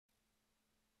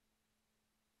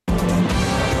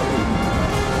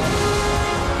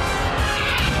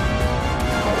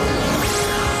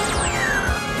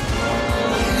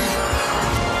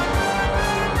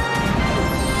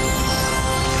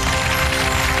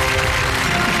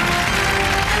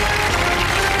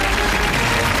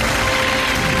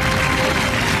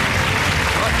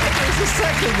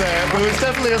second there. There was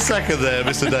definitely a second there,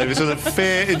 Mr. Davis, with a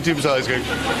fear in Jim's eyes going...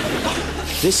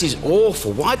 This is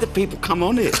awful. Why do people come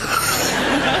on it?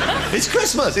 It's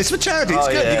Christmas. It's for charity. It's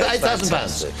good. Yeah, You've got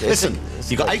 £8,000. Listen,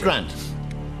 you've got £8,000,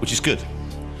 which is good.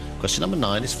 Question number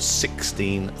 9 is for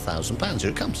 £16,000. Here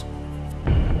it comes.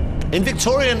 In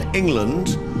Victorian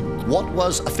England, what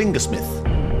was a fingersmith?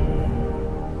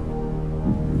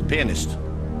 Pianist,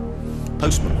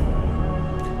 postman,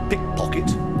 pickpocket,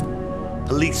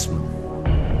 policeman.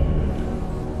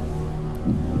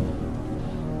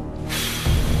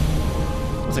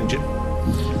 What do you think, Jim?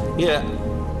 Yeah,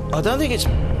 I don't think it's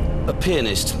a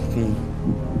pianist.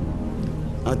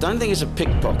 I don't think it's a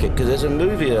pickpocket, because there's a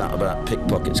movie out about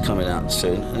pickpockets coming out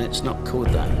soon, and it's not called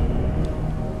that.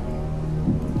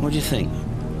 What do you think?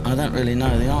 I don't really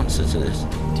know the answer to this.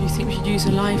 Do you think we should use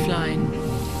a lifeline?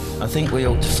 I think we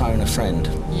ought to phone a friend.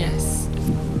 Yes.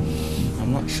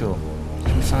 I'm not sure.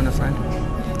 Should we phone a friend?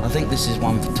 I think this is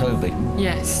one for Toby.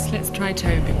 Yes, let's try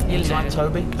Toby. He'll Try know.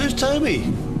 Toby? Who's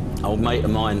Toby? Old mate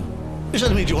of mine. Who said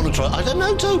to me, do you want to try? I don't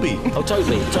know, Toby. Oh,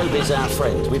 Toby. Toby's our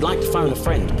friend. We'd like to phone a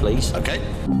friend, please. OK.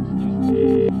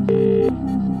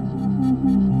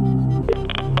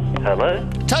 Hello?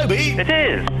 Toby? It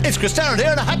is. It's Chris Tarrant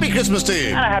here, and a happy Christmas to you.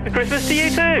 And a happy Christmas to you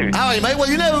too. How are you, mate? Well,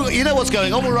 you know what's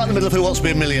going on. We're right in the middle of Who Wants to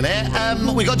Be a Millionaire.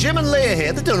 We've got Jim and Leah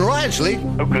here. They're doing all right, actually.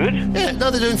 Oh, good. Yeah,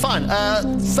 no, they're doing fine.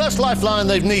 First lifeline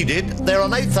they've needed. They're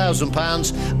on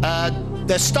 £8,000.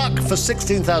 They're stuck for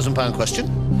 £16,000 question.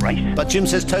 Right. But Jim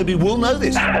says Toby will know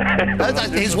this.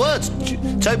 That's his words.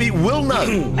 Toby will know.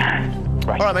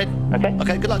 Right. All right, mate. Okay.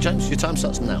 OK, good luck, James. Your time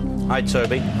starts now. Hi,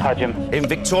 Toby. Hi, Jim. In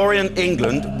Victorian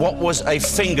England, what was a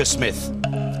fingersmith?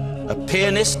 A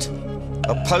pianist,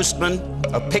 a postman,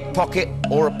 a pickpocket,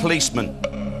 or a policeman?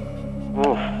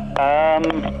 Oof. I'm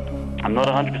not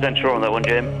 100% sure on that one,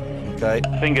 Jim. Okay.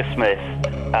 Fingersmith.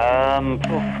 I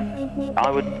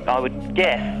would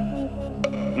guess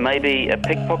maybe a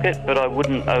pickpocket, but I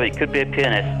wouldn't. Oh, it could be a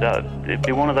pianist. It'd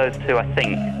be one of those two, I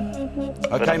think.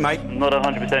 Okay, mate. I'm not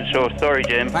 100% sure. Sorry,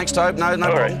 Jim. Thanks, Tobe. No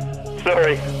Sorry. problem.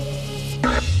 Sorry.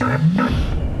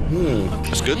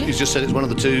 That's good. You just said it's one of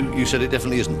the two. You said it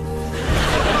definitely isn't.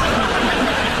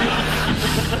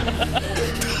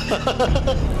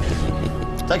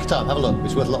 Take your time. Have a look.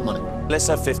 It's worth a lot of money. Let's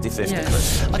have 50-50.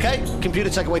 Yes. OK, computer,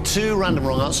 take away 2 random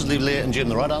wrong answers. Leave Leah and Jim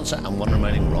the right answer and 1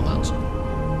 remaining wrong answer.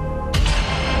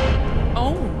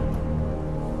 Oh.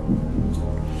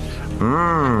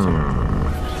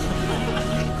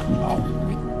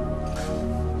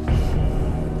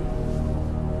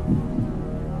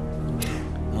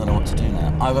 I don't know what to do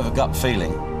now. I have a gut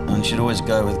feeling, and you should always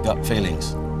go with gut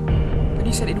feelings. But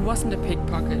you said it wasn't a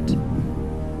pickpocket.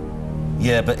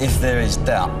 Yeah, but if there is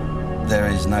doubt, there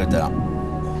is no doubt.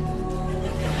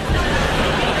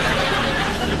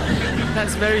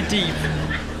 That's very deep.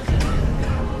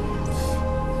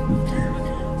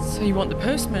 So you want the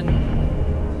postman?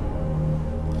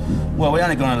 Well, we're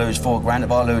only going to lose £4,000.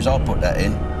 If I lose, I'll put that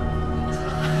in.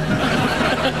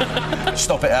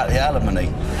 Stop it out the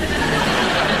alimony.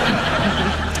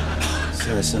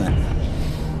 Serious, isn't it?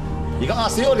 You got to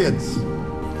ask the audience.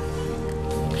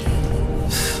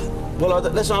 Well,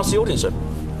 let's ask the audience then.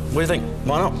 What do you think?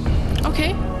 Why not?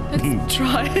 OK, let's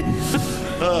try.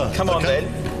 Come on, okay.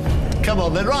 then. Come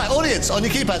on, then. Right, audience, on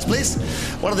your keypads, please.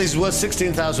 One of these is worth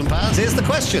 £16,000. Here's the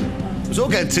question. It was all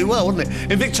going too well, wasn't it?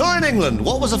 In Victorian England,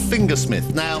 what was a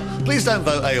fingersmith? Now, please don't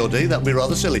vote A or D. That would be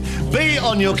rather silly. B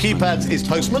on your keypads is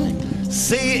postman.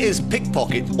 C is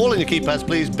pickpocket. All on your keypads,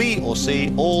 please. B or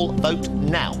C. All vote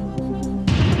now.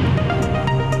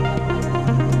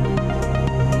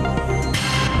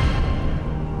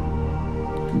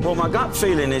 Well, my gut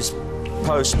feeling is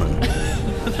postman.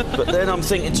 But then I'm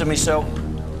thinking to myself,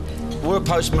 we're a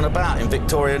postman about in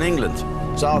Victorian England.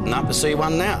 It's hard enough to see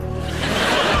one now.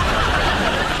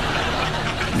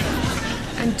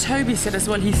 And Toby said as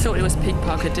well he thought it was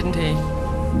pickpocket, didn't he?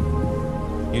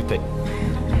 You pick.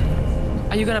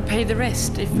 Are you going to pay the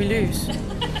rest if we lose?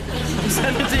 Is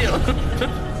that the deal?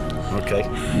 OK.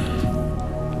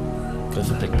 Go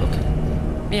for pickpocket.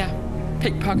 Yeah,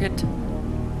 pickpocket.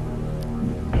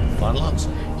 Final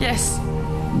answer. Yes.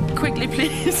 Quickly,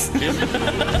 please.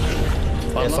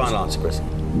 Final answer, Chris.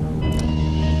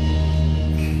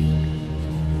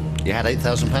 You had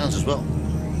 £8,000 as well. No.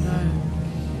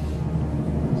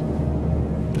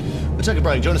 We'll take a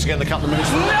break. Join us again in a couple of minutes.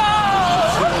 No!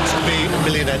 Who Wants to Be a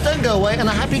Millionaire? Don't go away, and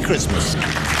a happy Christmas.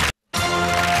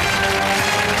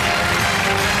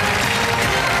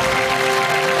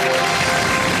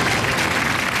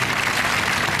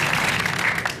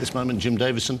 this moment. Jim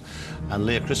Davison and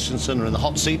Leah Christensen are in the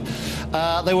hot seat.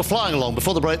 They were flying along.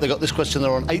 Before the break, they got this question.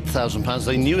 They're on £8,000.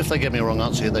 They knew if they gave me a wrong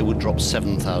answer here, they would drop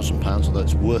 £7,000, although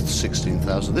it's worth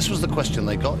 £16,000. This was the question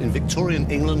they got. In Victorian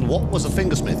England, what was a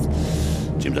fingersmith?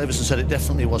 Jim Davison said it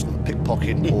definitely wasn't a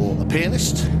pickpocket or a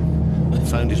pianist. He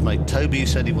phoned his mate Toby. He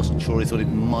said he wasn't sure. He thought it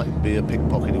might be a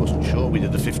pickpocket. He wasn't sure. We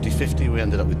did a 50-50. We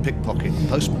ended up with pickpocket and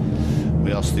postman.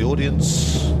 We asked the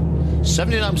audience.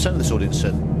 79% of this audience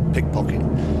said pickpocket.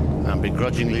 And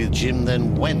begrudgingly, Jim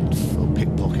then went for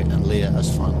pickpocket and Leah as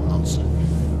final answer.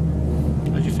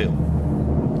 How do you feel?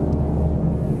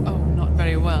 Oh, not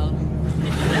very well.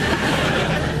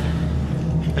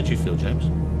 How do you feel, James?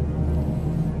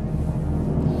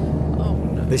 Oh,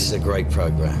 no. This is a great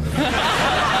programme.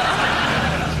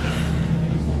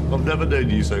 I've never known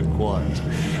you so quiet.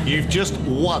 You've just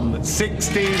won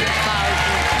 16,000.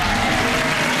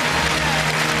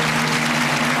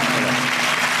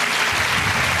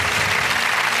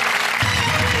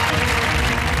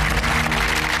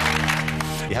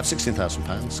 You have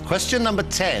 £16,000. Question number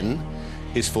 10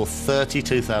 is for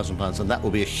 £32,000, and that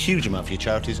will be a huge amount for your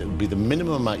charities. It would be the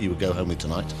minimum amount you would go home with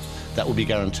tonight. That will be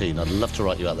guaranteed. I'd love to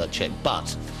write you out that cheque,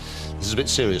 but this is a bit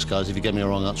serious, guys. If you gave me a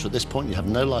wrong answer at this point, you have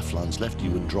no lifelines left.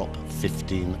 You would drop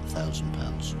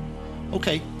 £15,000.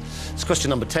 OK, it's question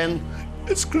number 10.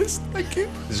 It's Chris, thank you.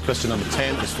 This is question number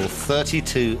 10. It's for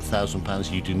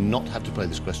 £32,000. You do not have to play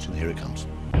this question. Here it comes.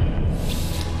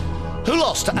 Who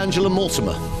lost to Angela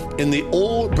Mortimer in the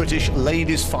All-British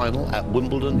Ladies Final at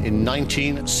Wimbledon in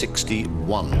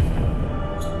 1961?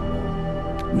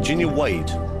 Virginia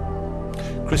Wade,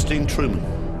 Christine Truman,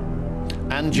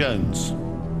 Ann Jones,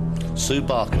 Sue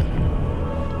Barker.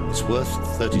 It's worth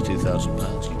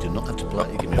 £32,000. You do not have to play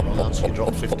it. You give me a wrong answer, you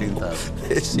drop £15,000.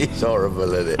 This is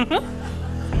horrible, isn't it?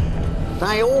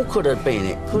 They all could have been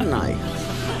it, couldn't they?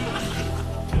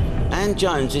 Ann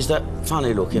Jones is that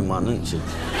funny-looking one, isn't she?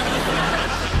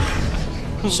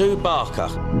 Sue Barker.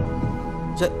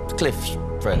 Is that Cliff's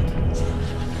friend?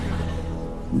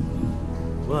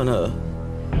 Weren't her.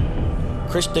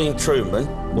 Christine Truman.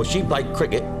 Well, she played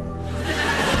cricket.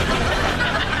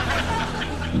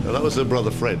 Well, that was her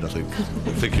brother Fred, I think.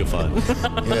 I think you're fine.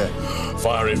 Yeah.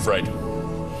 Fiery Fred.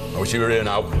 I wish you were here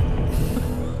now.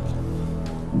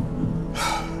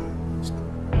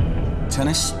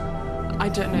 Tennis? I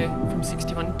don't know. From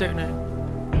 61, don't know.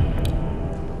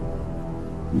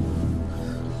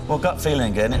 Well, gut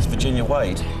feeling again, it's Virginia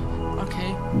Wade.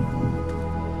 OK.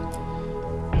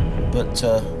 But,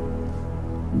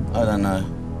 I don't know.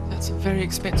 That's a very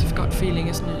expensive gut feeling,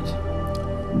 isn't it?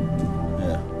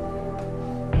 Yeah.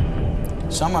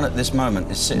 Someone at this moment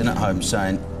is sitting at home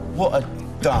saying, what a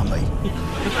dummy.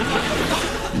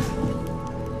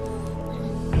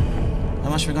 How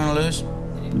much are we going to lose?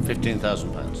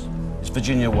 £15,000. It's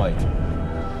Virginia Wade.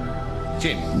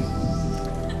 Jim,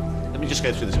 let me just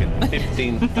go through this again.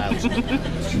 15,000.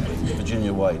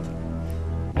 Virginia Wade.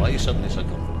 Why are you suddenly so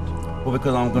confident? Well,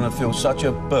 because I'm going to feel such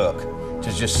a burk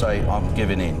to just say I'm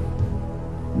giving in.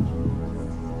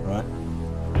 Right?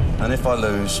 And if I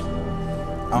lose,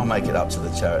 I'll make it up to the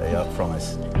charity, I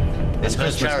promise. It's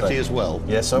her charity as well?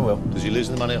 Yes, I will. Because you're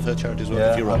losing the money off her charity as well?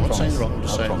 Yeah, if you're wrong. I'm not saying you're wrong, I'm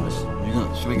just I saying. promise. You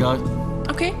gonna, should we go?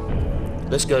 OK.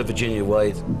 Let's go Virginia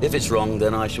Wade. If it's wrong,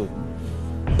 then I shall...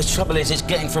 The trouble is, it's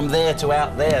getting from there to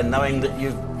out there, knowing that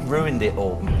you've ruined it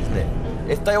all, isn't it?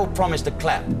 If they all promise to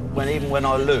clap, even when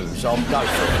I lose, I'll go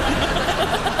for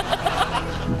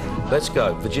it. Let's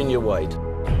go, Virginia Wade.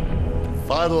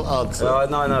 Final answer.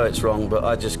 No, it's wrong, but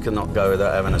I just cannot go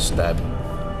without having a stab.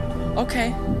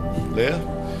 OK. Leah?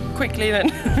 Quickly, then.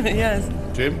 Yes.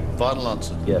 Jim? Final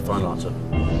answer. Yeah, final answer.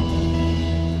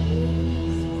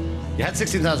 You had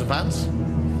 £16,000.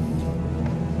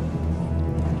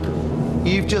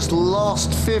 You've just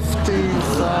lost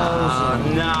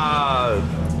 15,000. No!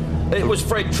 It was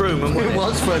Fred Truman, wasn't it? It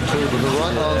was Fred Truman. The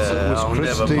right answer was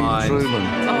never Christine mind. Truman. Oh,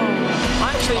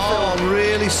 I actually Oh, felt... I'm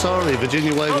really sorry.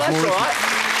 Virginia Wade was that's more... all right.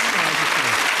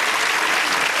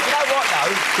 You know what,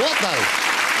 though? What, though?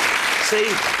 See,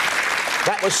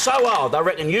 that was so hard, I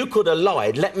reckon you could have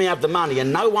lied, let me have the money,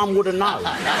 and no one would have known.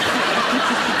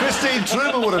 Christine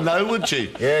Truman would have known, wouldn't she?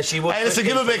 Yeah, she would. Hey, listen,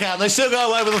 give them a big hand. They still go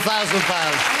away with £1,000.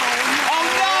 Oh,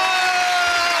 no!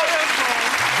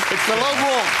 It's the long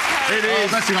walk. It is.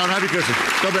 Bless you, man. Happy Christmas.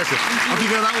 God bless you. Off you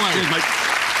go that way. Cheers, mate.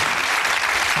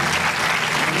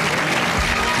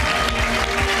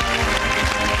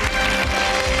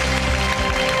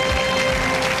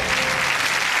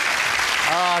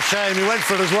 Ah, shame. You went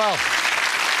for it as well.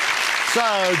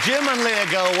 So, Jim and Leah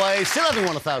go away, still having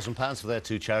won £1,000 for their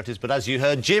two charities, but as you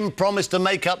heard, Jim promised to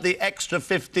make up the extra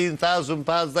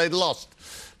 £15,000 they'd lost.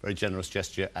 Very generous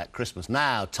gesture at Christmas.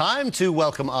 Now, time to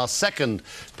welcome our second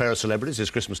pair of celebrities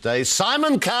this Christmas Day,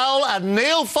 Simon Cowell and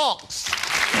Neil Fox.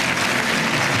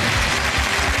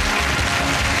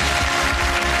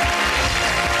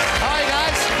 Hi,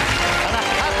 guys. And a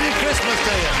happy Christmas to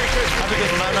you. Happy Christmas. Happy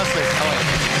Christmas, man. Nice to meet you. How are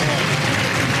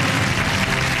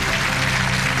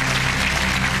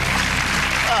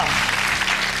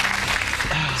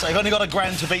you? So you've only got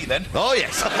 £1 to beat then? Oh,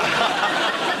 yes.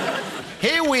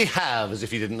 Here we have, as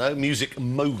if you didn't know, music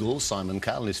mogul Simon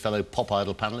Cowell and his fellow Pop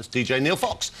Idol panellist, DJ Neil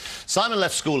Fox. Simon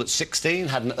left school at 16,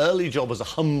 had an early job as a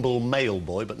humble mail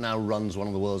boy, but now runs one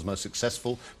of the world's most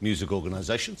successful music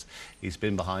organisations. He's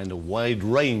been behind a wide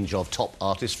range of top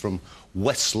artists, from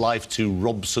Westlife to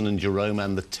Robson and Jerome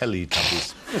and the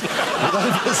Teletubbies. With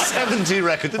over 70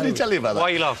 records. Didn't he tell you about that?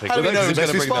 Why are you laughing? How do you know he was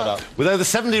gonna bring that up? With over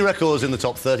 70 records in the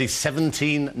top 30,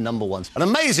 17 #1s. An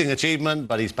amazing achievement,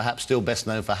 but he's perhaps still best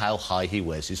known for how high he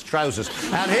wears his trousers.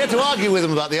 And here to argue with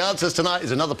him about the answers tonight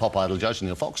is another Pop Idol judge,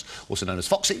 Neil Fox, also known as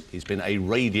Foxy. He's been a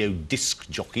radio disc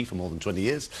jockey for more than 20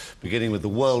 years, beginning with the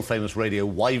world-famous Radio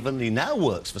Wyvern. He now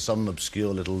works for some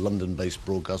obscure little London-based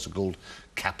broadcaster called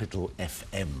Capital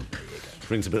FM.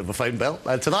 Rings a bit of a phone bell.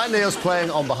 And tonight Neil's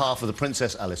playing on behalf of the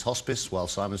Princess Alice Hospice, while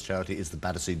Simon's charity is the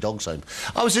Battersea Dogs Home.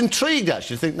 I was intrigued,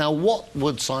 actually, to think, now, what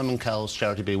would Simon Cowell's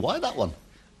charity be? Why that one?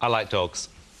 I like dogs.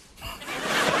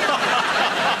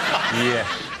 Yeah.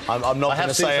 I'm not going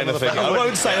to say anything. I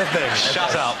won't say a thing.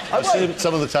 Shut up. I've seen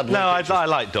some of the tabloid No, pictures. I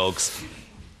like dogs.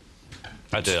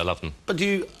 I do, I love them. But do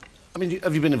you... I mean,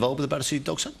 have you been involved with the Battersea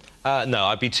Dogs Home? No,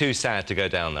 I'd be too sad to go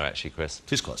down there, actually, Chris.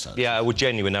 It is quite sad. Yeah, I would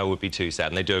genuinely know I would be too sad,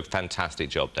 and they do a fantastic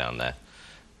job down there.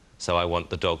 So I want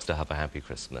the dogs to have a happy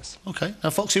Christmas. OK. Now,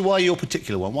 Foxy, why your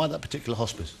particular one? Why that particular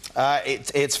hospice?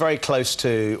 It's very close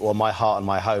to, well, my heart and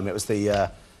my home. It was the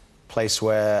place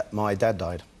where my dad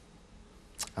died.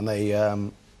 And they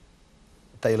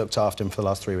looked after him for the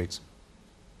last 3 weeks.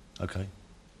 OK.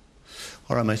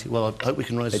 All right, matey. Well, I hope we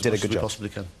can raise as much as we possibly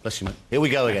can. Bless you, mate. Here we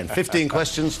go again. 15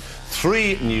 questions,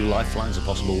 3 new lifelines are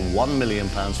possible, £1 million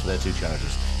for their 2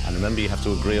 charities. And remember, you have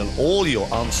to agree on all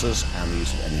your answers and the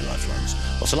use of any lifelines.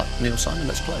 Lots of luck, Neil, Simon.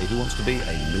 Let's play. Who wants to be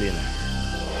a millionaire?